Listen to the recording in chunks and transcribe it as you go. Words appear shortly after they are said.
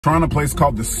Trying a place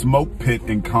called the Smoke Pit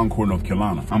in Concord, North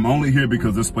Carolina. I'm only here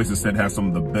because this place is said to have some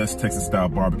of the best Texas style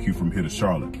barbecue from here to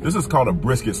Charlotte. This is called a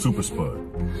brisket super spud.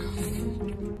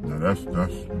 Now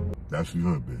that's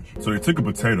good, bitch. So they took a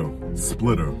potato,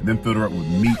 split her, and then filled her up with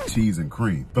meat, cheese, and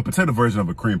cream. The potato version of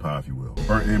a cream pie, if you will.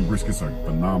 Burnt end briskets are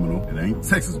phenomenal. It ain't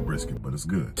Texas brisket, but it's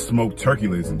good. Smoked turkey,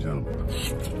 ladies and gentlemen.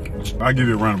 I give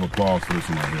you a round of applause for this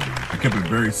one right here. I kept it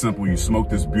very simple. You smoke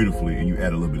this beautifully and you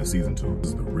add a little bit of season to it.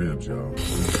 This is the ribs, y'all.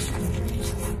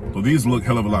 So these look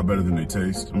hell of a lot better than they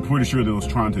taste. I'm pretty sure they was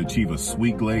trying to achieve a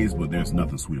sweet glaze, but there's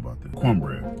nothing sweet about this.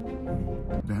 Cornbread.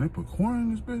 Damn, they put corn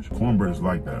in this bitch? Cornbread is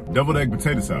like that. Deviled egg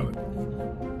potato salad.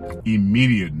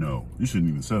 Immediate no. You shouldn't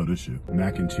even sell this shit.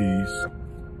 Mac and cheese.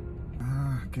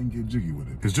 I can't get jiggy with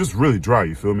it. It's just really dry,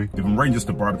 you feel me? If I'm rating just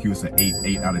the barbecue, it's an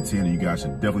 8 out of 10, and you guys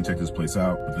should definitely check this place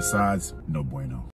out. But the sides, no bueno.